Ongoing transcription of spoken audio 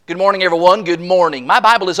Good morning, everyone. Good morning. My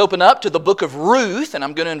Bible is open up to the book of Ruth, and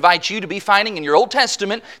I'm going to invite you to be finding in your Old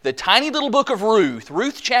Testament the tiny little book of Ruth.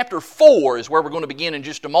 Ruth chapter 4 is where we're going to begin in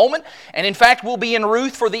just a moment. And in fact, we'll be in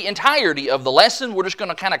Ruth for the entirety of the lesson. We're just going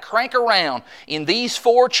to kind of crank around in these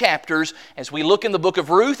 4 chapters as we look in the book of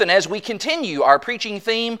Ruth and as we continue our preaching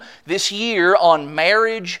theme this year on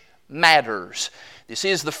marriage matters. This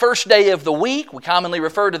is the first day of the week. We commonly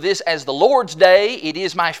refer to this as the Lord's Day. It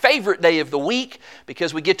is my favorite day of the week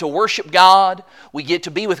because we get to worship God, we get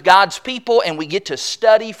to be with God's people, and we get to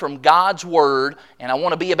study from God's Word. And I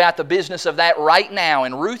want to be about the business of that right now.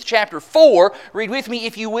 In Ruth chapter 4, read with me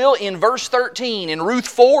if you will in verse 13. In Ruth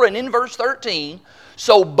 4 and in verse 13,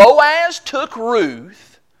 so Boaz took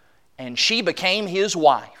Ruth, and she became his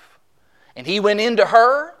wife. And he went into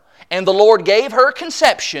her, and the Lord gave her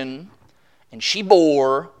conception, and she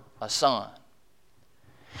bore a son.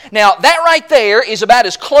 Now, that right there is about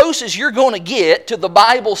as close as you're going to get to the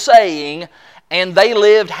Bible saying, and they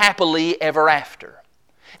lived happily ever after.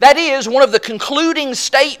 That is one of the concluding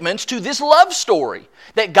statements to this love story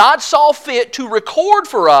that God saw fit to record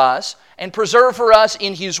for us and preserve for us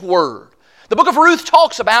in His Word. The book of Ruth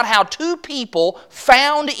talks about how 2 people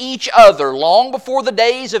found each other long before the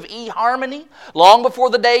days of eHarmony, long before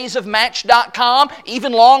the days of Match.com,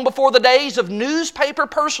 even long before the days of newspaper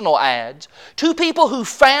personal ads. 2 people who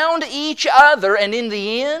found each other, and in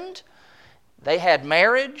the end, they had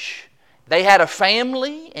marriage, they had a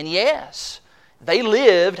family, and yes, they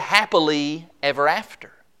lived happily ever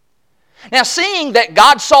after. Now, seeing that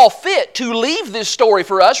God saw fit to leave this story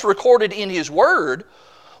for us recorded in His Word,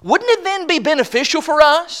 wouldn't it then be beneficial for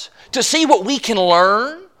us to see what we can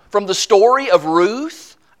learn from the story of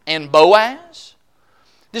Ruth and Boaz?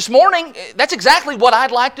 This morning, that's exactly what I'd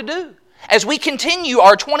like to do. As we continue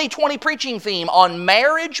our 2020 preaching theme on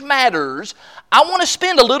marriage matters, I want to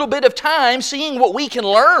spend a little bit of time seeing what we can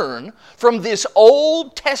learn from this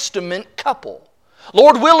Old Testament couple.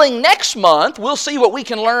 Lord willing, next month we'll see what we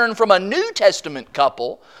can learn from a New Testament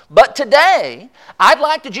couple. But today, I'd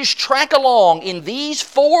like to just track along in these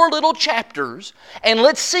 4 little chapters and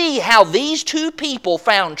let's see how these 2 people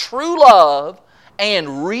found true love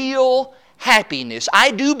and real happiness.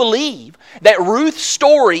 I do believe that Ruth's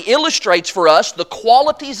story illustrates for us the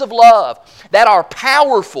qualities of love that are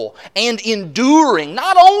powerful and enduring,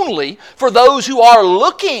 not only for those who are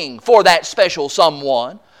looking for that special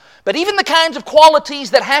someone, but even the kinds of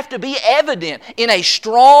qualities that have to be evident in a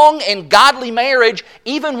strong and godly marriage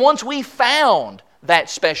even once we've found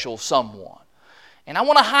that special someone. And I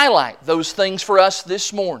want to highlight those things for us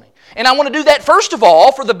this morning. And I want to do that first of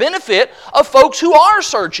all for the benefit of folks who are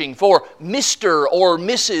searching for Mr. or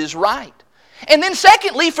Mrs. Right. And then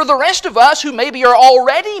secondly, for the rest of us who maybe are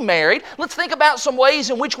already married, let's think about some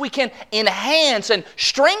ways in which we can enhance and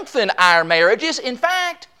strengthen our marriages. In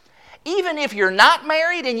fact, even if you're not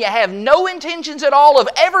married and you have no intentions at all of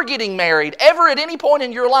ever getting married, ever at any point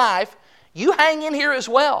in your life, you hang in here as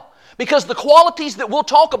well. Because the qualities that we'll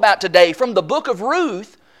talk about today from the book of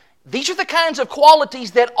Ruth, these are the kinds of qualities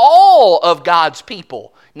that all of God's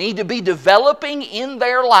people need to be developing in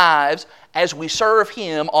their lives as we serve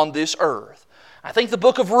Him on this earth. I think the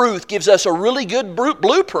book of Ruth gives us a really good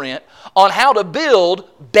blueprint on how to build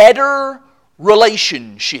better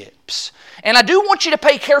relationships. And I do want you to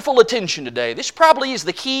pay careful attention today. This probably is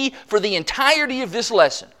the key for the entirety of this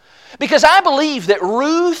lesson. Because I believe that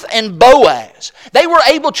Ruth and Boaz, they were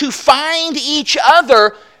able to find each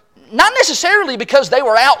other not necessarily because they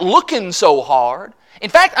were out looking so hard. In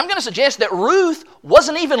fact, I'm going to suggest that Ruth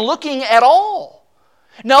wasn't even looking at all.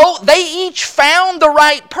 No, they each found the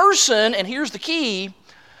right person, and here's the key,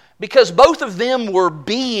 because both of them were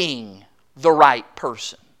being the right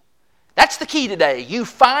person. That's the key today. You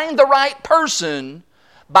find the right person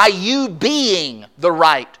by you being the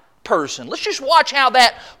right person. Let's just watch how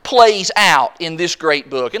that plays out in this great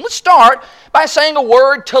book. And let's start by saying a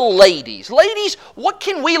word to ladies. Ladies, what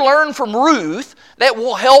can we learn from Ruth that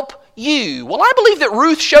will help you? Well, I believe that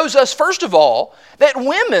Ruth shows us, first of all, that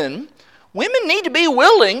women need to be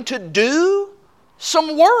willing to do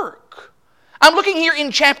some work. I'm looking here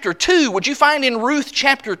in chapter 2. Would you find in Ruth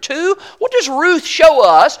chapter 2? What does Ruth show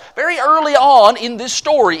us very early on in this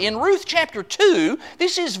story? In Ruth chapter 2,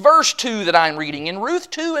 this is verse 2 that I'm reading. In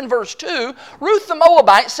Ruth 2 and verse 2, Ruth the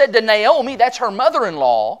Moabite said to Naomi, that's her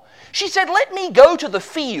mother-in-law, she said, let me go to the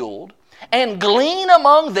field and glean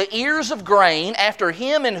among the ears of grain after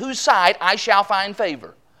him in whose sight I shall find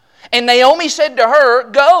favor. And Naomi said to her,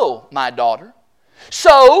 go, my daughter.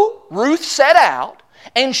 So Ruth set out,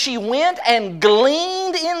 and she went and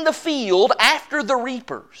gleaned in the field after the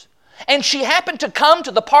reapers. And she happened to come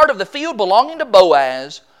to the part of the field belonging to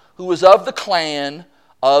Boaz, who was of the clan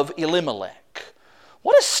of Elimelech.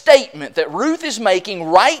 What a statement that Ruth is making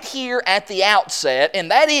right here at the outset, and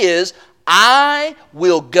that is, I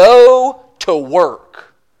will go to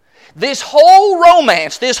work. This whole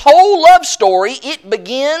romance, this whole love story, it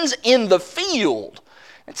begins in the field.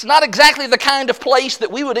 It's not exactly the kind of place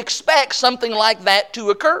that we would expect something like that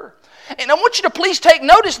to occur. And I want you to please take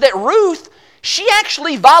notice that Ruth, she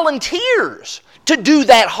actually volunteers to do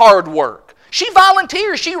that hard work. She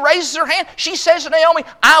volunteers. She raises her hand. She says to Naomi,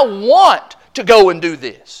 I want to go and do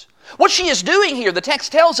this. What she is doing here, the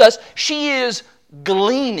text tells us, she is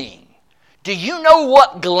gleaning. Do you know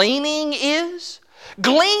what gleaning is?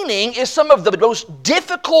 Gleaning is some of the most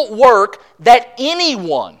difficult work that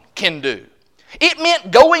anyone can do. It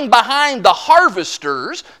meant going behind the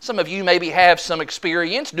harvesters. Some of you maybe have some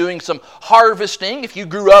experience doing some harvesting. If you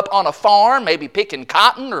grew up on a farm, maybe picking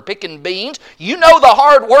cotton or picking beans, you know the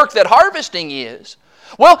hard work that harvesting is.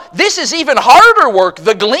 Well, this is even harder work.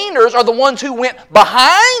 The gleaners are the ones who went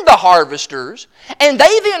behind the harvesters, and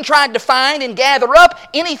they then tried to find and gather up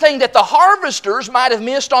anything that the harvesters might have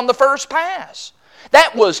missed on the first pass.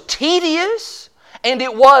 That was tedious, and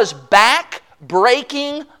it was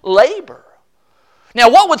back-breaking labor. Now,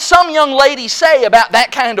 what would some young ladies say about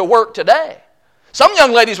that kind of work today? Some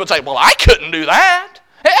young ladies would say, well, I couldn't do that.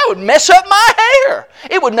 That would mess up my hair.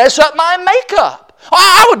 It would mess up my makeup.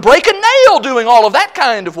 I would break a nail doing all of that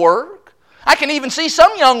kind of work. I can even see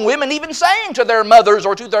some young women even saying to their mothers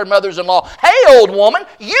or to their mothers-in-law, hey, old woman,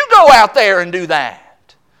 you go out there and do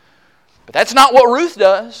that. But that's not what Ruth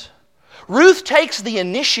does. Ruth takes the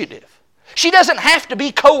initiative. She doesn't have to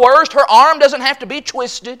be coerced. Her arm doesn't have to be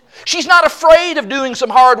twisted. She's not afraid of doing some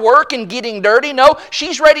hard work and getting dirty. No,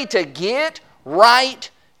 she's ready to get right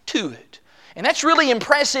to it. And that's really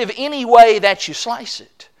impressive any way that you slice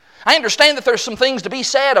it. I understand that there's some things to be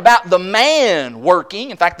said about the man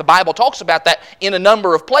working. In fact, the Bible talks about that in a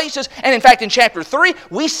number of places. And in fact, in chapter 3,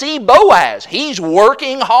 we see Boaz. He's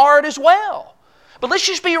working hard as well. But let's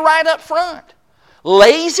just be right up front.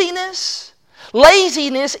 Laziness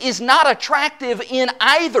is not attractive in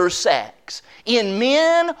either sex, in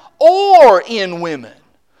men or in women.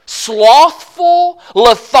 Slothful,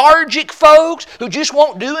 lethargic folks who just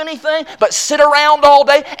won't do anything but sit around all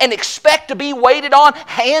day and expect to be waited on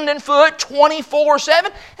hand and foot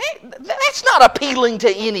 24/7, that's not appealing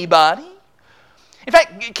to anybody. In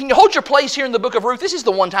fact, can you hold your place here in the book of Ruth? This is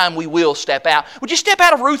the one time we will step out. Would you step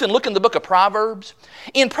out of Ruth and look in the book of Proverbs?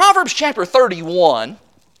 In Proverbs chapter 31,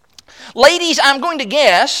 ladies, I'm going to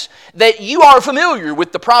guess that you are familiar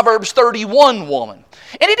with the Proverbs 31 woman.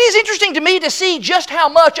 And it is interesting to me to see just how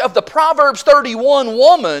much of the Proverbs 31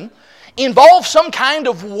 woman involves some kind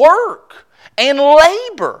of work and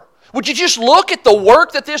labor. Would you just look at the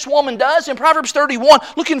work that this woman does in Proverbs 31?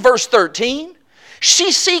 Look in verse 13.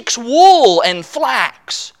 She seeks wool and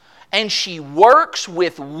flax, and she works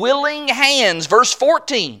with willing hands. Verse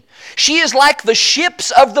 14. She is like the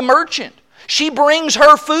ships of the merchant. She brings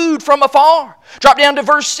her food from afar. Drop down to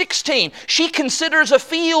verse 16. She considers a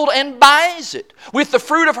field and buys it. With the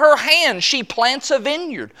fruit of her hands she plants a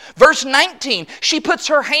vineyard. Verse 19. She puts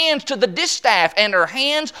her hands to the distaff and her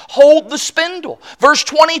hands hold the spindle. Verse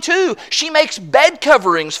 22. She makes bed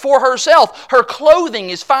coverings for herself. Her clothing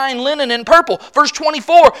is fine linen and purple. Verse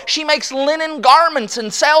 24. She makes linen garments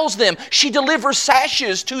and sells them. She delivers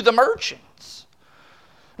sashes to the merchant.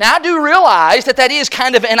 Now, I do realize that is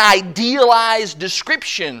kind of an idealized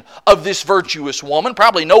description of this virtuous woman.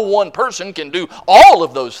 Probably no one person can do all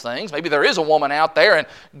of those things. Maybe there is a woman out there, and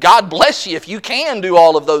God bless you if you can do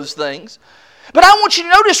all of those things. But I want you to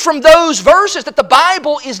notice from those verses that the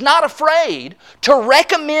Bible is not afraid to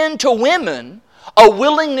recommend to women a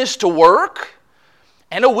willingness to work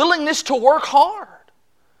and a willingness to work hard.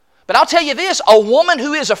 But I'll tell you this, a woman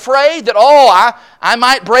who is afraid that, I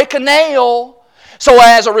might break a nail, so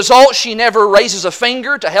as a result, she never raises a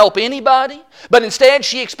finger to help anybody, but instead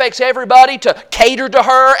she expects everybody to cater to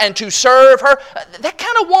her and to serve her. That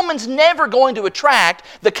kind of woman's never going to attract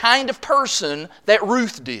the kind of person that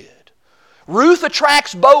Ruth did. Ruth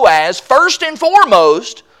attracts Boaz first and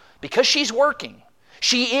foremost because she's working.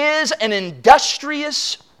 She is an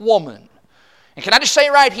industrious woman. And can I just say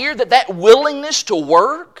right here that willingness to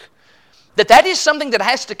work, that is something that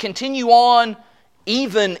has to continue on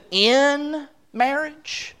even in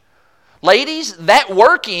marriage? Ladies, that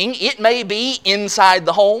working, it may be inside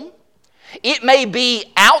the home. It may be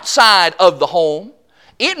outside of the home.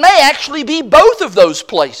 It may actually be both of those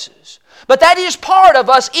places. But that is part of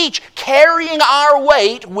us each carrying our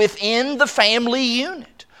weight within the family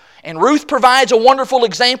unit. And Ruth provides a wonderful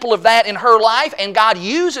example of that in her life, and God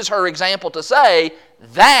uses her example to say,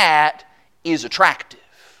 that is attractive.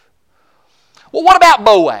 Well, what about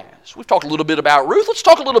Boaz? We've talked a little bit about Ruth. Let's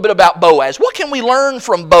talk a little bit about Boaz. What can we learn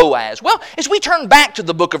from Boaz? Well, as we turn back to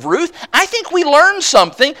the book of Ruth, I think we learn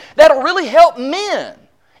something that'll really help men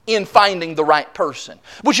in finding the right person.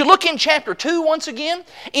 Would you look in chapter 2 once again?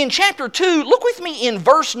 In chapter 2, look with me in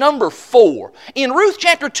verse number 4. In Ruth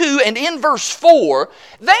chapter 2 and in verse 4,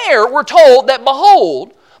 there we're told that,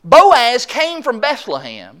 behold, Boaz came from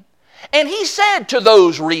Bethlehem, and he said to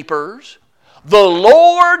those reapers, "The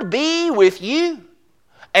Lord be with you."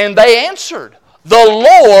 And they answered, "The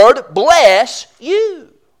Lord bless you."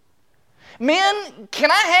 Men, can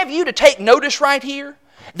I have you to take notice right here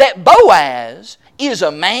that Boaz is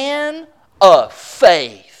a man of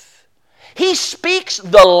faith. He speaks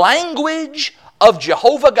the language of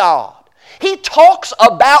Jehovah God. He talks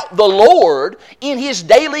about the Lord in his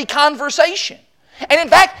daily conversation. And in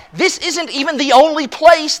fact, this isn't even the only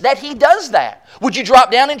place that he does that. Would you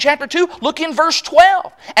drop down in chapter 2? Look in verse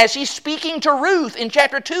 12. As he's speaking to Ruth in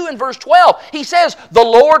chapter 2 and verse 12, he says, "The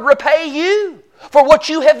Lord repay you for what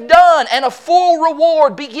you have done, and a full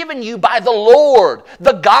reward be given you by the Lord,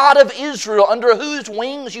 the God of Israel, under whose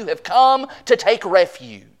wings you have come to take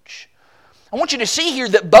refuge." I want you to see here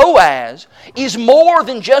that Boaz is more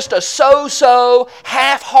than just a so-so,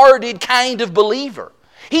 half-hearted kind of believer.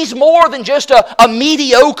 He's more than just a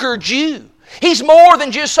mediocre Jew. He's more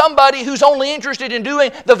than just somebody who's only interested in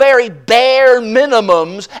doing the very bare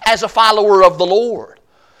minimums as a follower of the Lord.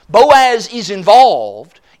 Boaz is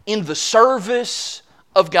involved in the service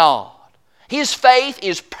of God. His faith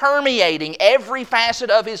is permeating every facet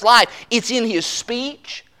of his life. It's in his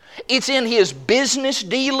speech. It's in his business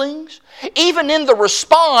dealings. Even in the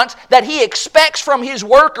response that he expects from his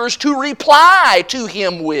workers to reply to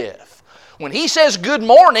him with. When he says good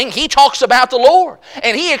morning, he talks about the Lord.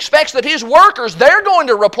 And he expects that his workers, they're going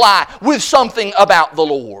to reply with something about the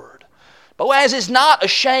Lord. Boaz is not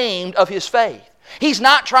ashamed of his faith. He's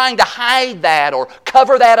not trying to hide that or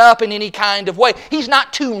cover that up in any kind of way. He's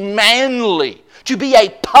not too manly to be a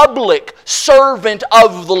public servant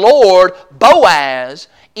of the Lord. Boaz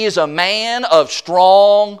is a man of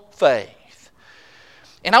strong faith.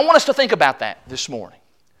 And I want us to think about that this morning.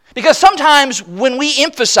 Because sometimes when we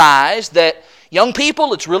emphasize that, young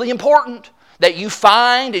people, it's really important that you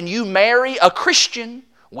find and you marry a Christian.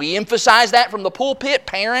 We emphasize that from the pulpit.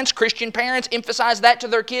 Parents, Christian parents, emphasize that to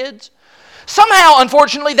their kids. Somehow,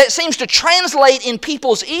 unfortunately, that seems to translate in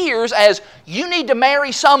people's ears as you need to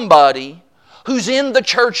marry somebody who's in the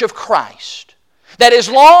church of Christ. That as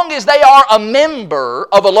long as they are a member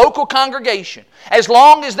of a local congregation, as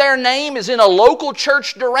long as their name is in a local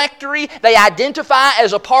church directory, they identify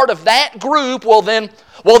as a part of that group, well then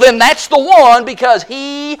that's the one because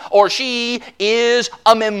he or she is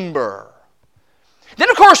a member. Then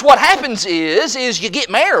of course what happens is you get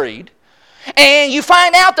married and you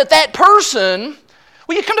find out that person,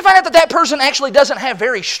 you come to find out that person actually doesn't have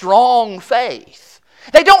very strong faith.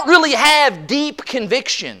 They don't really have deep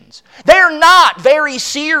convictions. They're not very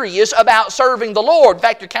serious about serving the Lord. In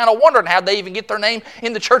fact, you're kind of wondering how they even get their name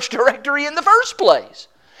in the church directory in the first place.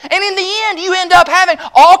 And in the end, you end up having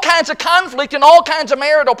all kinds of conflict and all kinds of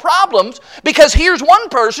marital problems because here's one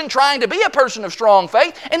person trying to be a person of strong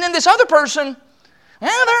faith, and then this other person,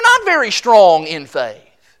 well, they're not very strong in faith.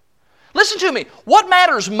 Listen to me. What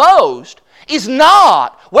matters most is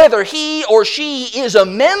not whether he or she is a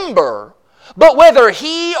member, but whether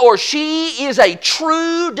he or she is a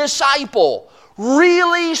true disciple,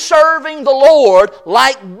 really serving the Lord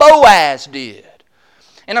like Boaz did.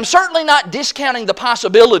 And I'm certainly not discounting the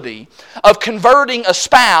possibility of converting a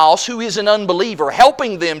spouse who is an unbeliever,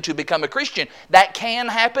 helping them to become a Christian. That can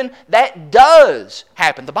happen. That does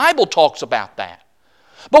happen. The Bible talks about that.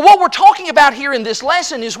 But what we're talking about here in this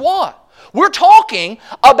lesson is what? We're talking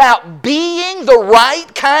about being the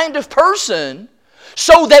right kind of person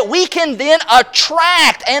so that we can then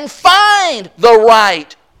attract and find the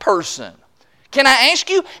right person. Can I ask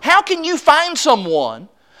you, how can you find someone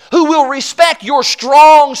who will respect your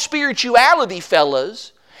strong spirituality,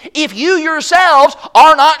 fellas, if you yourselves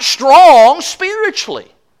are not strong spiritually?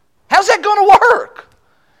 How's that going to work?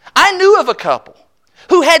 I knew of a couple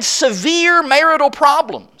who had severe marital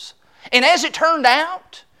problems. And as it turned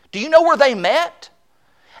out, do you know where they met?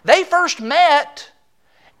 They first met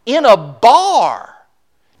in a bar.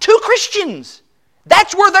 Two Christians.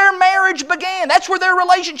 That's where their marriage began. That's where their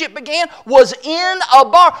relationship began, was in a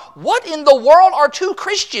bar. What in the world are two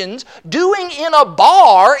Christians doing in a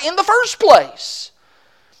bar in the first place?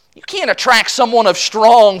 You can't attract someone of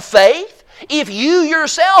strong faith if you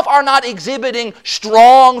yourself are not exhibiting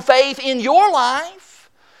strong faith in your life.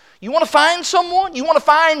 You want to find someone? You want to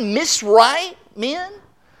find Miss Right, men?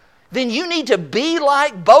 Then you need to be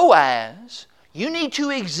like Boaz. You need to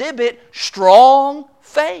exhibit strong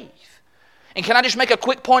faith. And can I just make a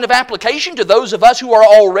quick point of application to those of us who are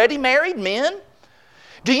already married, men?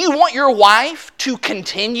 Do you want your wife to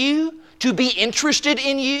continue to be interested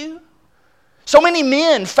in you? So many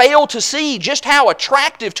men fail to see just how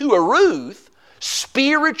attractive to a Ruth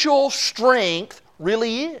spiritual strength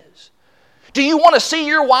really is. Do you want to see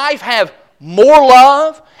your wife have more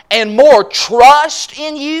love and more trust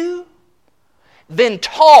in you? Then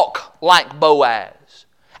talk like Boaz.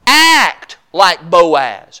 Act like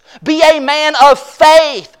Boaz. Be a man of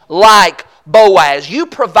faith like Boaz. You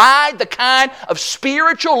provide the kind of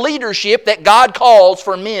spiritual leadership that God calls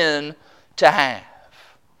for men to have.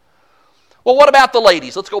 Well, what about the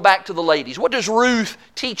ladies? Let's go back to the ladies. What does Ruth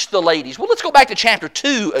teach the ladies? Well, let's go back to chapter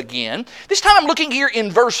 2 again. This time I'm looking here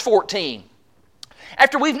in verse 14.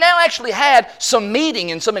 After we've now actually had some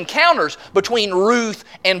meeting and some encounters between Ruth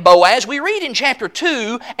and Boaz, we read in chapter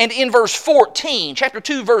 2 and in verse 14, chapter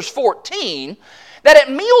 2, verse 14, that at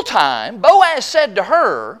mealtime Boaz said to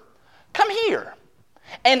her, "Come here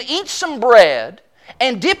and eat some bread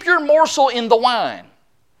and dip your morsel in the wine."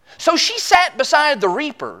 So she sat beside the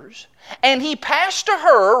reapers, and he passed to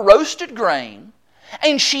her roasted grain,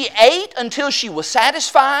 and she ate until she was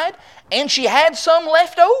satisfied, and she had some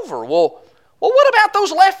left over. Well, what about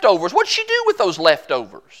those leftovers? What did she do with those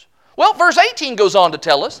leftovers? Well, verse 18 goes on to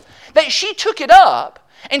tell us that she took it up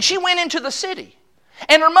and she went into the city.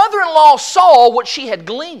 And her mother-in-law saw what she had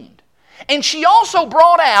gleaned. And she also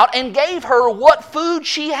brought out and gave her what food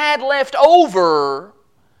she had left over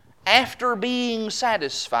after being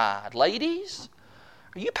satisfied. Ladies,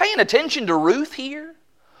 are you paying attention to Ruth here?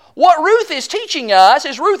 What Ruth is teaching us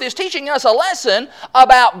is Ruth is teaching us a lesson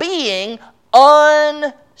about being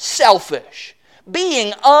unselfish.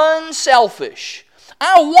 Being unselfish.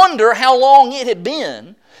 I wonder how long it had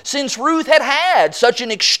been since Ruth had had such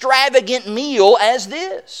an extravagant meal as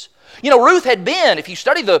this. You know, Ruth had been, if you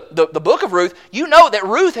study the book of Ruth, you know that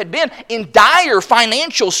Ruth had been in dire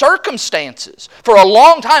financial circumstances for a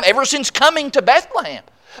long time, ever since coming to Bethlehem.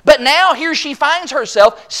 But now here she finds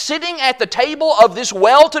herself sitting at the table of this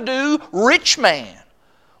well-to-do rich man.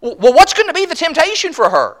 Well, what's going to be the temptation for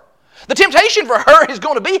her? The temptation for her is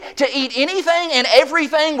going to be to eat anything and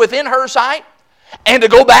everything within her sight and to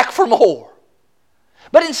go back for more.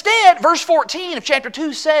 But instead, verse 14 of chapter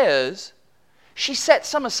 2 says, she set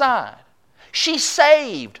some aside. She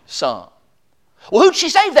saved some. Well, who'd she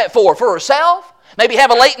save that for? For herself? Maybe have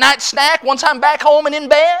a late night snack once I'm back home and in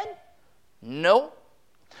bed? No.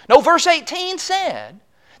 No, verse 18 said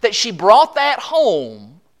that she brought that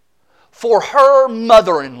home for her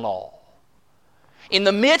mother-in-law. In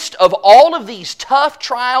the midst of all of these tough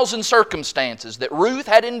trials and circumstances that Ruth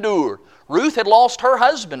had endured, Ruth had lost her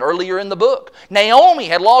husband earlier in the book. Naomi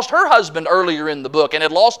had lost her husband earlier in the book and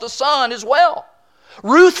had lost a son as well.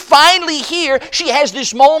 Ruth finally here, she has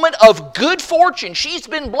this moment of good fortune. She's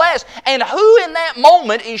been blessed. And who in that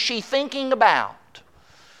moment is she thinking about?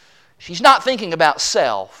 She's not thinking about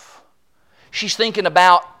self. She's thinking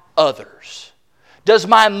about others. Does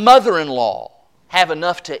my mother-in-law have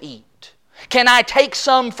enough to eat? Can I take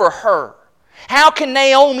some for her? How can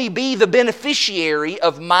Naomi be the beneficiary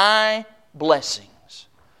of my blessings?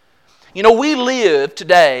 You know, we live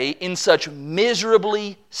today in such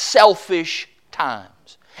miserably selfish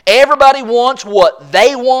times. Everybody wants what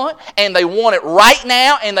they want, and they want it right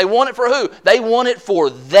now, and they want it for who? They want it for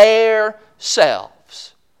their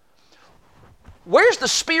selves. Where's the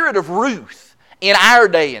spirit of Ruth in our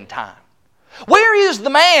day and time? Where is the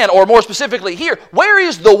man, or more specifically here, where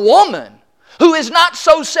is the woman who is not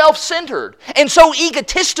so self-centered and so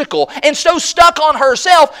egotistical and so stuck on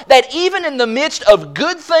herself that even in the midst of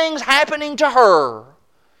good things happening to her,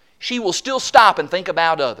 she will still stop and think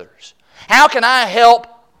about others? How can I help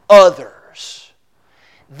others?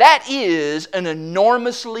 That is an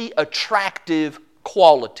enormously attractive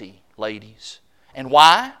quality, ladies. And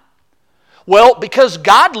why? Well, because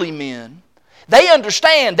godly men, they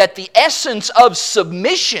understand that the essence of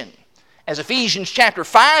submission, as Ephesians chapter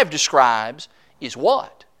 5 describes, is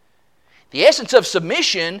what? The essence of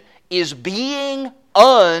submission is being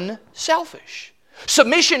unselfish.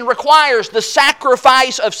 Submission requires the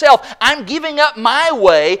sacrifice of self. I'm giving up my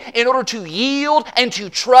way in order to yield and to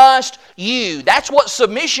trust you. That's what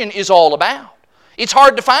submission is all about. It's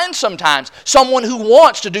hard to find sometimes someone who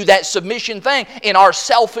wants to do that submission thing in our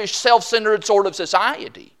selfish, self-centered sort of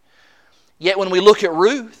society. Yet when we look at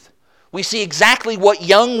Ruth, we see exactly what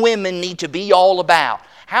young women need to be all about.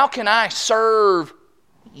 How can I serve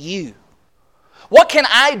you? What can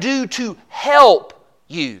I do to help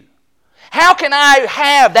you? How can I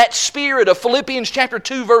have that spirit of Philippians chapter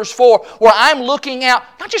 2 verse 4 where I'm looking out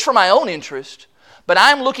not just for my own interest, but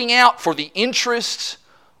I'm looking out for the interests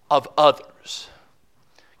of others.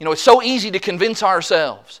 You know, it's so easy to convince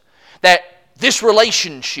ourselves that this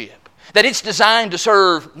relationship, that it's designed to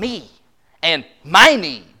serve me and my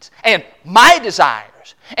needs and my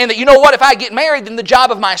desires. And that, you know what, if I get married, then the job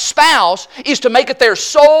of my spouse is to make it their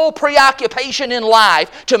sole preoccupation in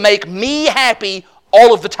life to make me happy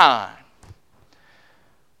all of the time.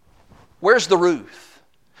 Where's the Ruth?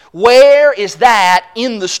 Where is that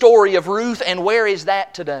in the story of Ruth, and where is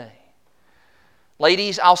that today?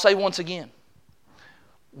 Ladies, I'll say once again,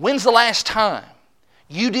 when's the last time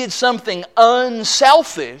you did something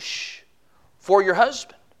unselfish for your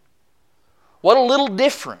husband? What a little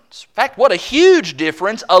difference. In fact, what a huge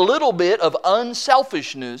difference a little bit of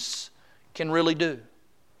unselfishness can really do.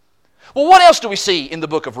 Well, what else do we see in the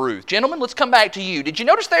book of Ruth? Gentlemen, let's come back to you. Did you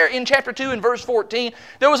notice there in chapter 2 and verse 14?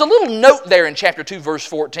 There was a little note there in chapter 2, verse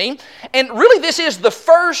 14. And really this is the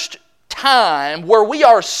first time where we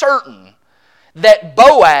are certain that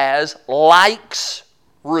Boaz likes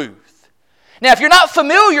Ruth. Now, if you're not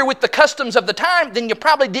familiar with the customs of the time, then you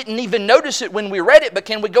probably didn't even notice it when we read it, but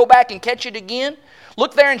can we go back and catch it again?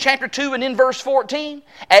 Look there in chapter 2 and in verse 14.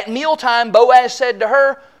 At mealtime, Boaz said to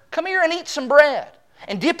her, "Come here and eat some bread,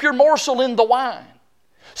 and dip your morsel in the wine."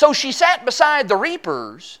 So she sat beside the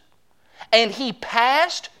reapers, and he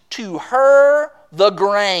passed to her the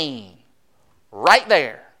grain. Right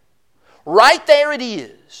there. Right there it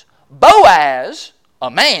is. Boaz, a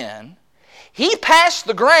man, he passed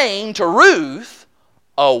the grain to Ruth,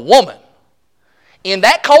 a woman. In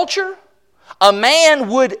that culture, a man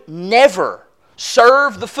would never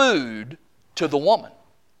serve the food to the woman.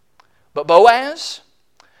 But Boaz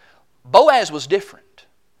was different.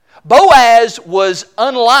 Boaz was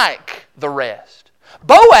unlike the rest.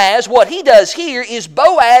 Boaz, what he does here is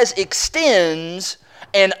Boaz extends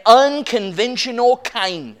an unconventional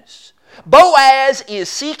kindness. Boaz is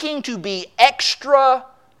seeking to be extra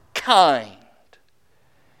kind.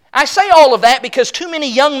 I say all of that because too many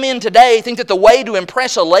young men today think that the way to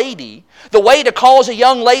impress a lady, the way to cause a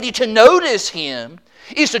young lady to notice him,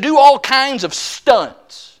 is to do all kinds of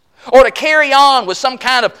stunts, or to carry on with some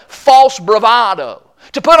kind of false bravado,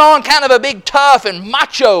 to put on kind of a big tough and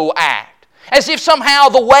macho act, as if somehow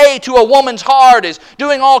the way to a woman's heart is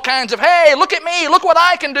doing all kinds of, "Hey, look at me, look what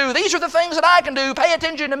I can do, these are the things that I can do, pay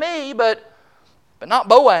attention to me," but not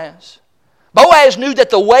Boaz. Boaz knew that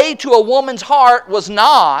the way to a woman's heart was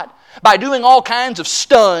not by doing all kinds of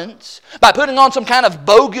stunts, by putting on some kind of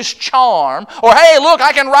bogus charm, or, "Hey, look,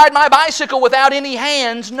 I can ride my bicycle without any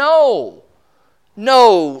hands." No.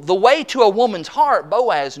 No, the way to a woman's heart,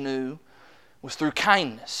 Boaz knew, was through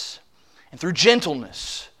kindness and through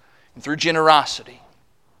gentleness and through generosity.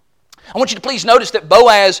 I want you to please notice that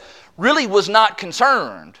Boaz really was not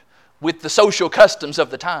concerned with the social customs of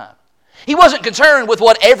the time. He wasn't concerned with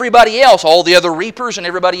what everybody else, all the other reapers and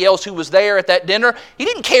everybody else who was there at that dinner, he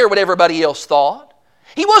didn't care what everybody else thought.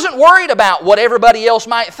 He wasn't worried about what everybody else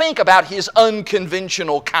might think about his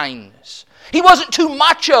unconventional kindness. He wasn't too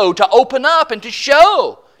macho to open up and to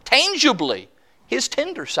show tangibly his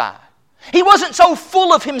tender side. He wasn't so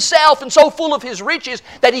full of himself and so full of his riches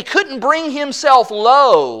that he couldn't bring himself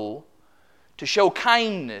low to show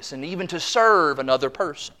kindness and even to serve another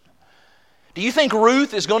person. Do you think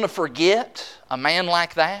Ruth is going to forget a man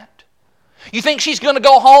like that? You think she's going to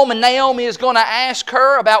go home and Naomi is going to ask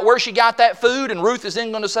her about where she got that food, and Ruth is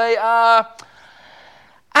then going to say, I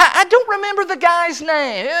don't remember the guy's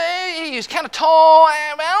name. He was kind of tall.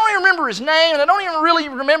 I don't even remember his name, and I don't even really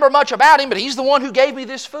remember much about him, but he's the one who gave me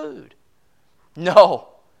this food. No.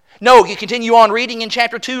 No, you continue on reading in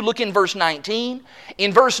chapter 2. Look in verse 19.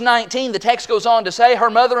 In verse 19, the text goes on to say, her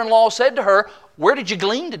mother-in-law said to her, "Where did you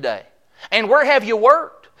glean today? And where have you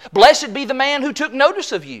worked? Blessed be the man who took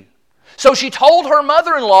notice of you." So she told her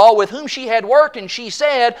mother-in-law with whom she had worked, and she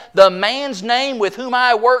said, "The man's name with whom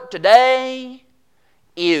I work today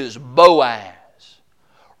is Boaz."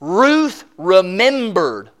 Ruth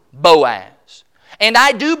remembered Boaz. And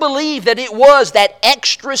I do believe that it was that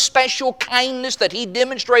extra special kindness that he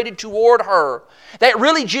demonstrated toward her that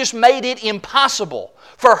really just made it impossible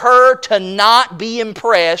for her to not be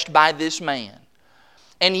impressed by this man.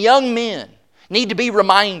 And young men need to be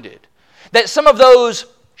reminded that some of those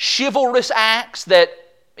chivalrous acts that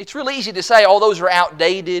it's really easy to say, oh, those are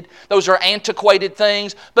outdated, those are antiquated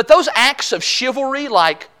things, but those acts of chivalry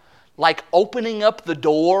like opening up the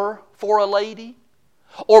door for a lady,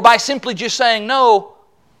 or by simply just saying, "No,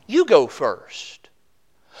 you go first."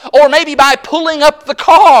 Or maybe by pulling up the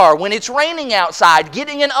car when it's raining outside,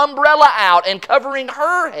 getting an umbrella out and covering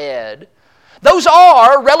her head. Those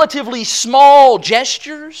are relatively small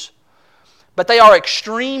gestures, but they are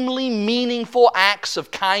extremely meaningful acts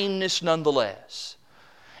of kindness nonetheless.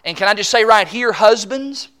 And can I just say right here,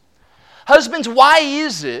 husbands, why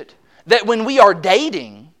is it that when we are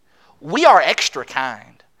dating, we are extra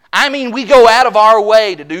kind? I mean, we go out of our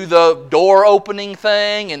way to do the door opening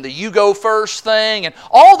thing and the you go first thing and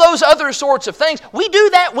all those other sorts of things. We do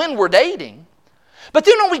that when we're dating. But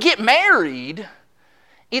then when we get married,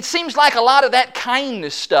 it seems like a lot of that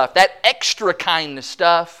kindness stuff, that extra kindness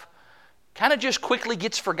stuff, kind of just quickly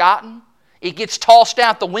gets forgotten. It gets tossed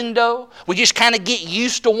out the window. We just kind of get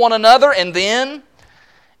used to one another, and then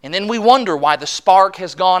we wonder why the spark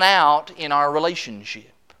has gone out in our relationship.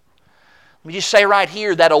 Let me just say right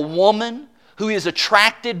here that a woman who is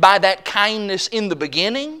attracted by that kindness in the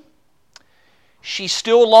beginning, she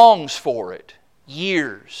still longs for it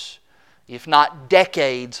years, if not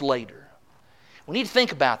decades later. We need to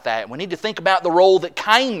think about that. We need to think about the role that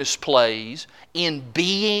kindness plays in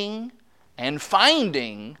being and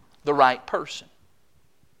finding the right person.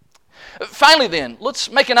 Finally then, let's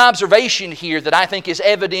make an observation here that I think is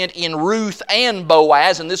evident in Ruth and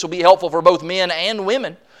Boaz, and this will be helpful for both men and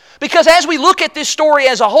women. Because as we look at this story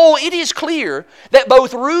as a whole, it is clear that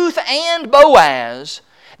both Ruth and Boaz,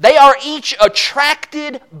 they are each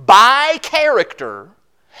attracted by character,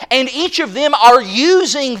 and each of them are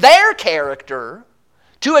using their character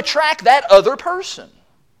to attract that other person.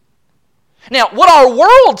 Now, what our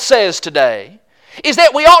world says today is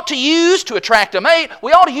that we ought to attract a mate,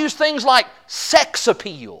 we ought to use things like sex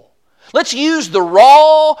appeal. Let's use the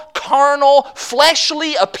raw, carnal,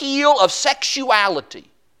 fleshly appeal of sexuality.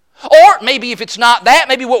 Or maybe if it's not that,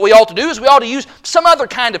 maybe what we ought to do is we ought to use some other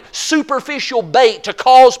kind of superficial bait to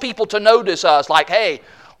cause people to notice us. Like, hey,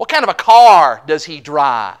 what kind of a car does he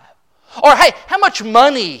drive? Or, hey, how much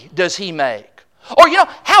money does he make? Or,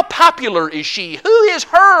 how popular is she? Who is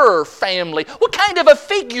her family? What kind of a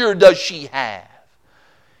figure does she have?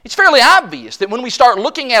 It's fairly obvious that when we start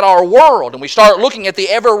looking at our world and we start looking at the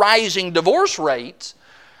ever-rising divorce rates,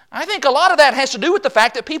 I think a lot of that has to do with the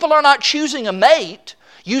fact that people are not choosing a mate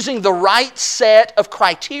using the right set of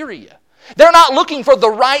criteria. They're not looking for the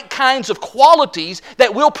right kinds of qualities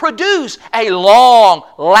that will produce a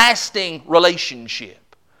long-lasting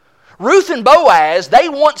relationship. Ruth and Boaz, they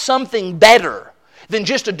want something better than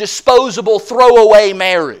just a disposable throwaway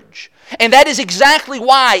marriage. And that is exactly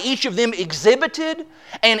why each of them exhibited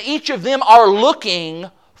and each of them are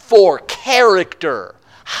looking for character,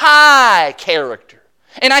 high character.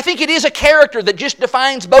 And I think it is a character that just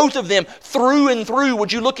defines both of them through and through.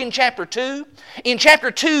 Would you look in chapter 2? In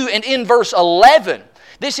chapter 2 and in verse 11,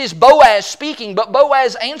 this is Boaz speaking, but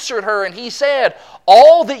Boaz answered her and he said,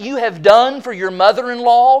 "All that you have done for your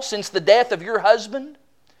mother-in-law since the death of your husband,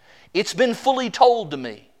 it's been fully told to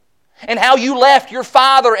me. And how you left your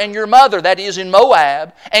father and your mother, that is in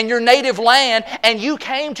Moab, and your native land, and you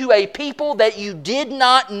came to a people that you did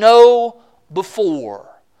not know before."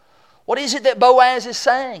 What is it that Boaz is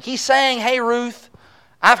saying? He's saying, hey Ruth,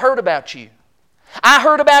 I've heard about you. I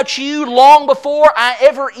heard about you long before I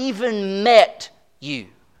ever even met you.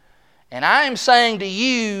 And I am saying to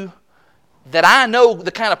you that I know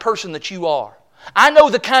the kind of person that you are. I know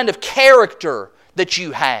the kind of character that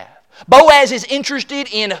you have. Boaz is interested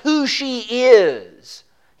in who she is.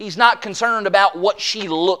 He's not concerned about what she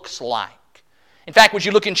looks like. In fact, would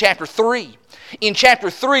you look in chapter 3? In chapter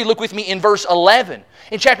 3, look with me in verse 11.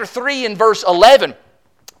 In chapter 3 and verse 11,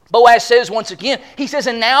 Boaz says once again, he says,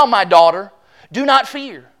 "And now, my daughter, do not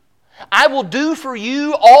fear. I will do for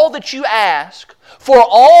you all that you ask, for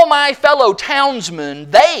all my fellow townsmen,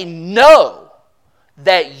 they know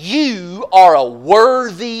that you are a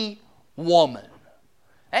worthy woman."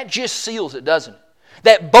 That just seals it, doesn't it?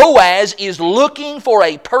 That Boaz is looking for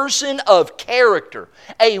a person of character,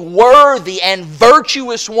 a worthy and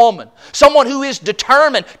virtuous woman, someone who is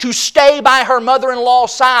determined to stay by her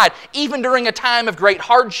mother-in-law's side even during a time of great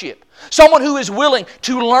hardship, someone who is willing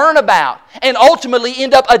to learn about and ultimately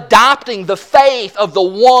end up adopting the faith of the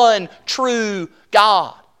one true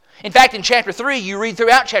God. In fact, in chapter 3, you read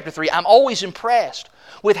throughout chapter 3, I'm always impressed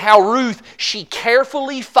with how Ruth, she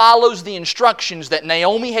carefully follows the instructions that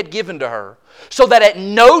Naomi had given to her so that at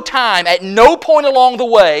no time, at no point along the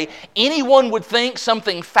way, anyone would think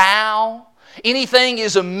something foul, anything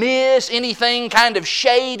is amiss, anything kind of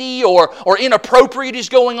shady or inappropriate is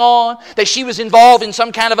going on, that she was involved in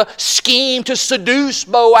some kind of a scheme to seduce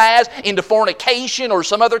Boaz into fornication or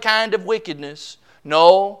some other kind of wickedness.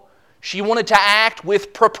 No, she wanted to act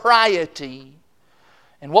with propriety.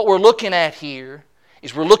 And what we're looking at here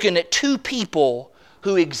is we're looking at two people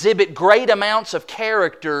who exhibit great amounts of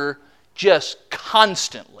character just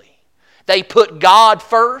constantly. They put God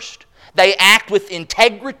first. They act with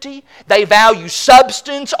integrity. They value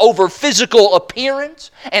substance over physical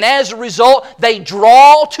appearance. And as a result, they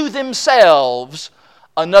draw to themselves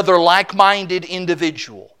another like-minded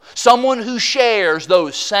individual. Someone who shares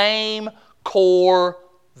those same core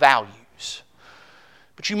values.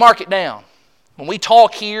 But you mark it down. When we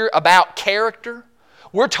talk here about character,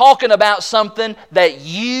 we're talking about something that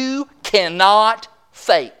you cannot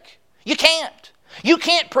fake. You can't. You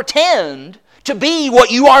can't pretend to be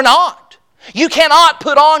what you are not. You cannot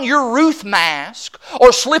put on your Ruth mask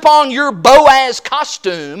or slip on your Boaz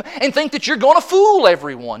costume and think that you're going to fool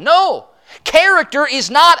everyone. No. Character is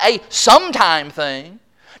not a sometime thing.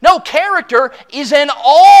 No, character is an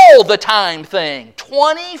all-the-time thing,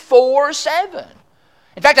 24/7.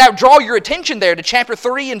 In fact, I would draw your attention there to chapter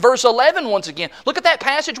 3 and verse 11 once again. Look at that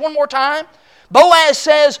passage one more time. Boaz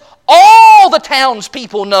says, all the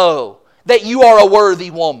townspeople know that you are a worthy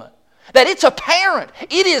woman. That it's apparent.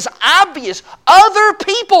 It is obvious. Other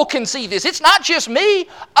people can see this. It's not just me.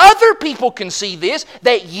 Other people can see this,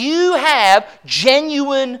 that you have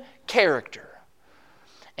genuine character.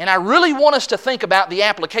 And I really want us to think about the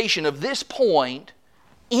application of this point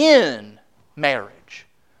in marriage.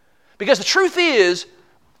 Because the truth is,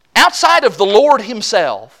 outside of the Lord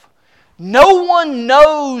Himself, no one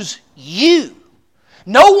knows you.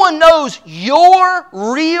 No one knows your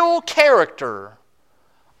real character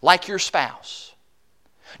like your spouse.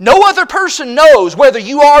 No other person knows whether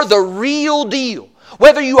you are the real deal,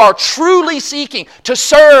 whether you are truly seeking to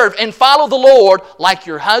serve and follow the Lord like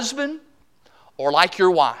your husband or like your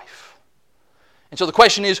wife. And so the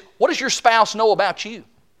question is, what does your spouse know about you?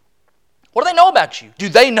 What do they know about you? Do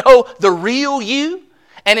they know the real you?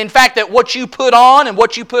 And in fact, that what you put on and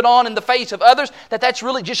what you put on in the face of others, that's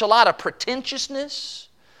really just a lot of pretentiousness?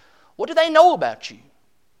 What do they know about you?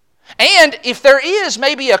 And if there is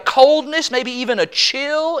maybe a coldness, maybe even a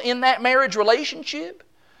chill in that marriage relationship,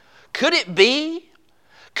 could it be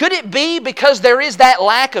because there is that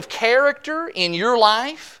lack of character in your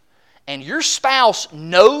life and your spouse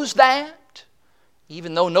knows that,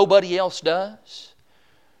 even though nobody else does?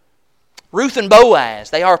 Ruth and Boaz,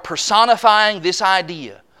 they are personifying this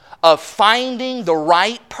idea of finding the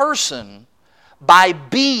right person by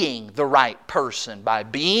being the right person, by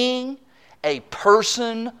being a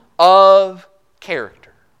person of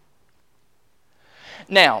character.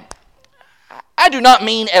 Now, I do not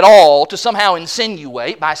mean at all to somehow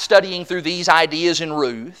insinuate by studying through these ideas in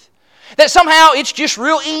Ruth that somehow it's just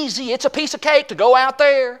real easy, it's a piece of cake to go out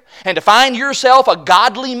there and to find yourself a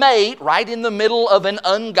godly mate right in the middle of an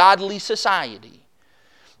ungodly society.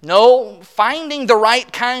 No, finding the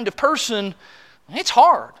right kind of person, it's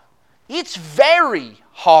hard. It's very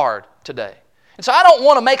hard today. And so I don't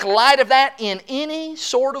want to make light of that in any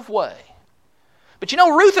sort of way. But you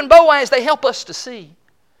know, Ruth and Boaz, they help us to see.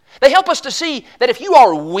 They help us to see that if you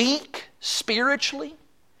are weak spiritually,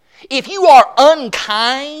 if you are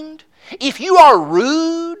unkind, if you are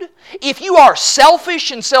rude, if you are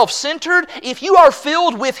selfish and self-centered, if you are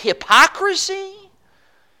filled with hypocrisy,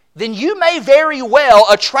 then you may very well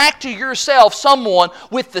attract to yourself someone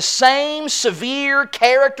with the same severe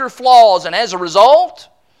character flaws, and as a result,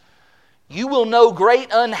 you will know great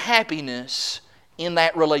unhappiness in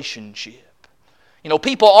that relationship. You know,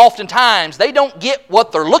 people oftentimes, they don't get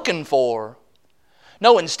what they're looking for.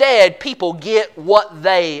 No, instead, people get what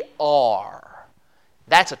they are.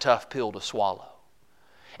 That's a tough pill to swallow.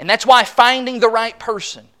 And that's why finding the right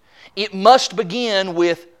person, it must begin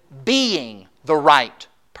with being the right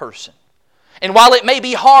person. And while it may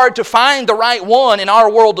be hard to find the right one in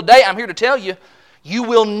our world today, I'm here to tell you, you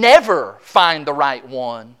will never find the right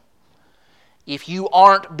one if you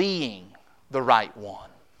aren't being the right one.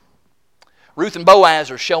 Ruth and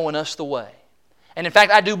Boaz are showing us the way. And in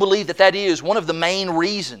fact, I do believe that is one of the main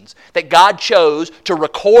reasons that God chose to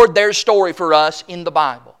record their story for us in the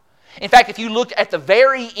Bible. In fact, if you look at the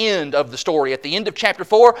very end of the story, at the end of chapter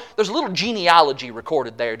 4, there's a little genealogy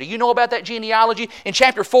recorded there. Do you know about that genealogy? In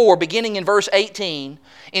chapter 4, beginning in verse 18,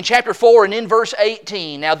 in chapter 4 and in verse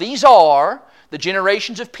 18, now these are the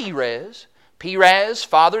generations of Perez. Perez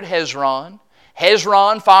fathered Hezron.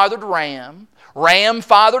 Hezron fathered Ram. Ram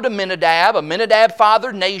fathered Amminadab. Amminadab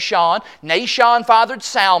fathered Nahshon. Nahshon fathered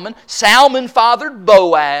Salmon. Salmon fathered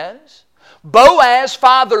Boaz. Boaz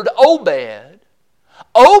fathered Obed.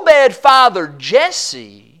 Obed fathered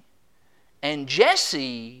Jesse. And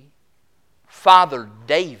Jesse fathered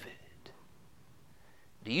David.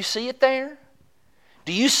 Do you see it there?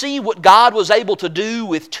 Do you see what God was able to do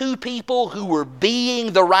with two people who were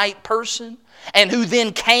being the right person and who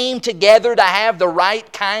then came together to have the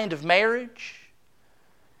right kind of marriage?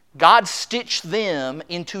 God stitched them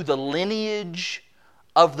into the lineage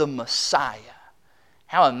of the Messiah.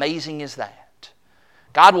 How amazing is that?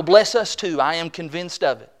 God will bless us too, I am convinced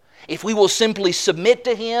of it, if we will simply submit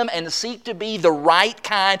to Him and seek to be the right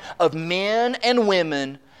kind of men and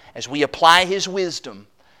women as we apply His wisdom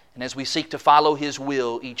and as we seek to follow His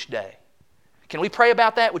will each day. Can we pray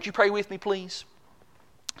about that? Would you pray with me, please?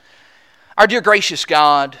 Our dear gracious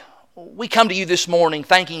God, we come to You this morning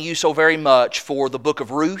thanking You so very much for the book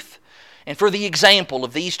of Ruth and for the example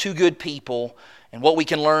of these two good people and what we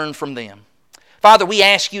can learn from them. Father, we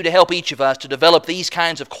ask You to help each of us to develop these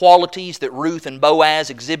kinds of qualities that Ruth and Boaz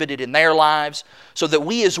exhibited in their lives so that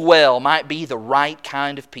we as well might be the right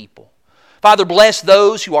kind of people. Father, bless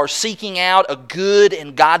those who are seeking out a good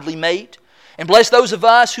and godly mate, and bless those of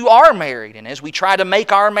us who are married, and as we try to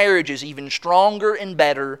make our marriages even stronger and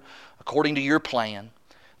better according to Your plan.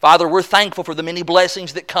 Father, we're thankful for the many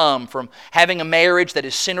blessings that come from having a marriage that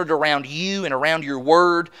is centered around You and around Your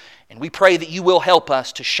Word, and we pray that You will help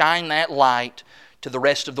us to shine that light to the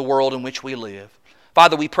rest of the world in which we live.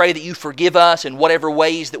 Father, we pray that You forgive us in whatever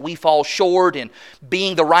ways that we fall short in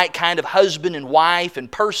being the right kind of husband and wife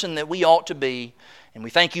and person that we ought to be. And we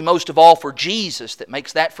thank You most of all for Jesus that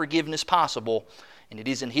makes that forgiveness possible. And it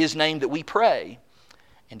is in His name that we pray.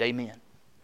 And amen.